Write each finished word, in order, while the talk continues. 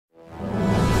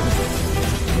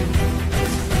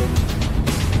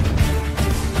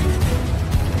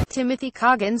Timothy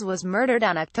Coggins was murdered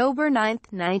on October 9,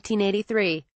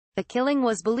 1983. The killing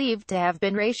was believed to have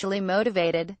been racially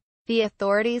motivated. The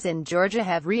authorities in Georgia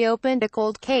have reopened a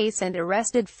cold case and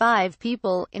arrested 5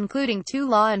 people, including 2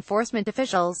 law enforcement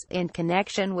officials, in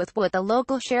connection with what the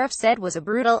local sheriff said was a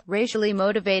brutal, racially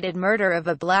motivated murder of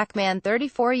a black man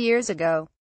 34 years ago.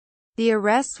 The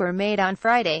arrests were made on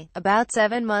Friday, about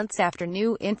 7 months after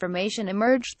new information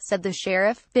emerged, said the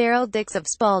sheriff, Darrell Dix of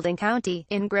Spalding County,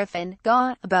 in Griffin,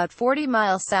 GA, about 40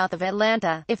 miles south of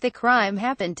Atlanta. If the crime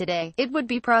happened today, it would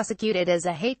be prosecuted as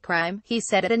a hate crime, he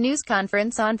said at a news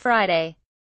conference on Friday.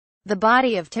 The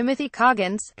body of Timothy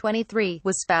Coggins, 23,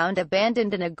 was found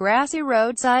abandoned in a grassy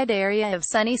roadside area of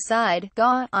Sunnyside,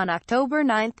 GA, on October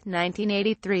 9,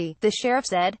 1983, the sheriff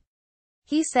said.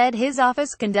 He said his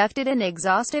office conducted an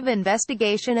exhaustive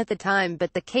investigation at the time,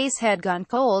 but the case had gone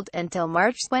cold until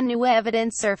March when new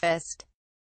evidence surfaced.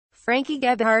 Frankie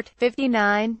Gebhardt,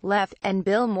 59, left, and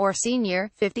Bill Moore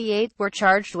Sr., 58, were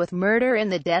charged with murder in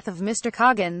the death of Mr.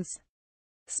 Coggins.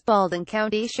 Spalding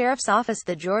County Sheriff's Office,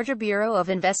 the Georgia Bureau of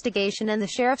Investigation and the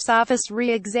Sheriff's Office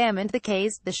re-examined the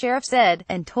case, the sheriff said,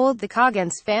 and told the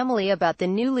Coggins family about the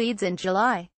new leads in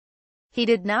July. He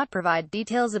did not provide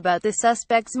details about the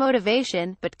suspect's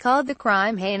motivation, but called the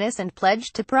crime heinous and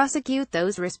pledged to prosecute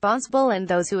those responsible and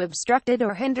those who obstructed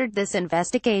or hindered this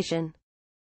investigation.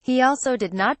 He also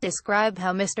did not describe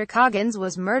how Mr. Coggins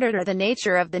was murdered or the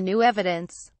nature of the new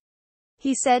evidence.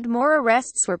 He said more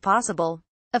arrests were possible.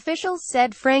 Officials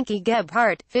said Frankie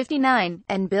Gebhardt, 59,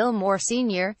 and Bill Moore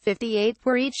Sr., 58,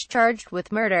 were each charged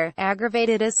with murder,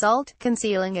 aggravated assault,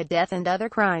 concealing a death and other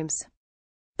crimes.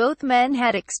 Both men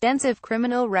had extensive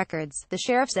criminal records, the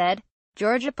sheriff said.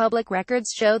 Georgia public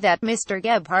records show that Mr.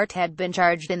 Gebhardt had been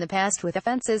charged in the past with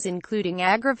offenses including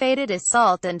aggravated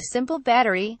assault and simple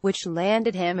battery, which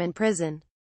landed him in prison.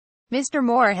 Mr.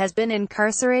 Moore has been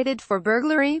incarcerated for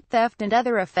burglary, theft and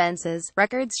other offenses,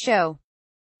 records show.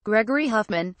 Gregory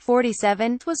Huffman,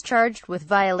 47, was charged with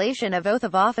violation of oath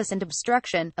of office and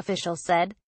obstruction, officials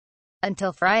said.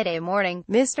 Until Friday morning,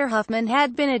 Mr. Huffman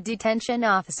had been a detention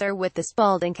officer with the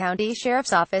Spalding County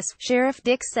Sheriff's Office, Sheriff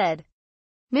Dix said.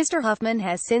 Mr. Huffman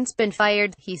has since been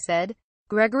fired, he said.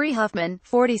 Gregory Huffman,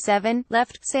 47,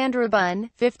 left, Sandra Bunn,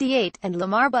 58, and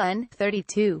Lamar Bunn,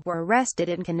 32, were arrested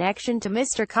in connection to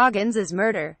Mr. Coggins's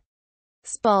murder.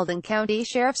 Spalding County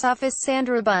Sheriff's Office,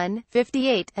 Sandra Bunn,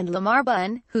 58, and Lamar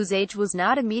Bunn, whose age was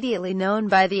not immediately known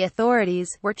by the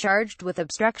authorities, were charged with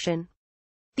obstruction.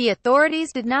 The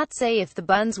authorities did not say if the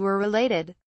Bunns were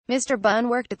related. Mr. Bunn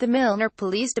worked at the Milner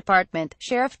Police Department,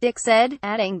 Sheriff Dix said,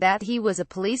 adding that he was a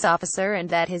police officer and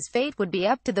that his fate would be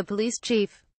up to the police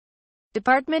chief.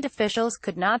 Department officials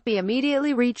could not be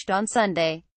immediately reached on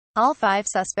Sunday. All 5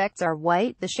 suspects are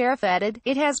white, the sheriff added.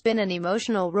 It has been an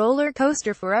emotional roller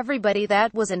coaster for everybody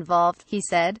that was involved, he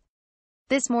said.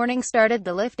 This morning started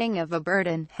the lifting of a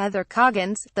burden. Heather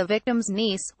Coggins, the victim's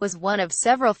niece, was one of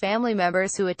several family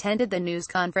members who attended the news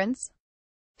conference.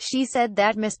 She said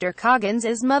that Mr.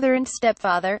 Coggins's mother and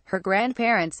stepfather, her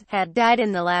grandparents, had died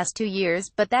in the last 2 years,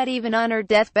 but that even on her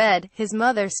deathbed, his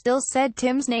mother still said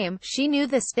Tim's name. She knew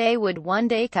this day would one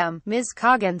day come, Ms.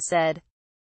 Coggins said.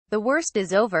 The worst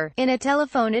is over. In a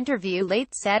telephone interview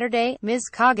late Saturday, Ms.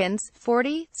 Coggins,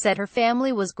 40, said her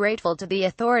family was grateful to the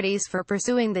authorities for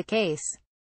pursuing the case.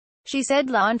 She said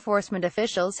law enforcement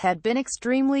officials had been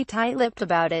extremely tight-lipped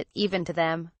about it, even to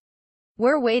them.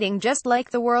 We're waiting just like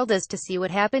the world is to see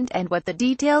what happened and what the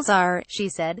details are, she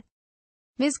said.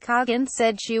 Ms. Coggins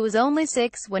said she was only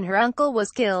 6 when her uncle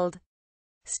was killed.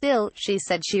 Still, she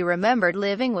said she remembered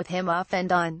living with him off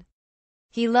and on.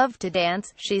 He loved to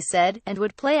dance, she said, and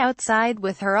would play outside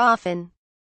with her often.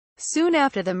 Soon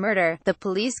after the murder, the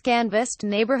police canvassed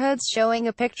neighborhoods showing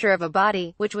a picture of a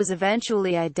body, which was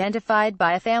eventually identified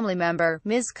by a family member,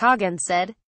 Ms. Coggins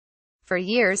said. For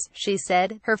years, she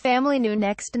said, her family knew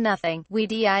next to nothing. We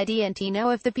didn't know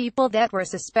if the people that were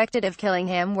suspected of killing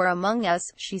him were among us,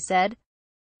 she said.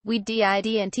 We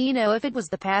didn't know if it was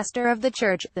the pastor of the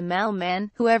church, the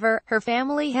mailman, whoever. Her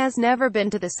family has never been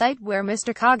to the site where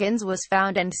Mr. Coggins was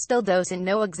found and still doesn't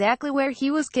know exactly where he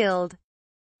was killed.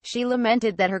 She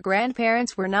lamented that her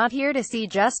grandparents were not here to see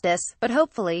justice, but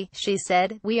hopefully, she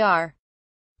said, we are.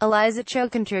 Eliza Cho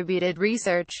contributed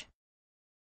research.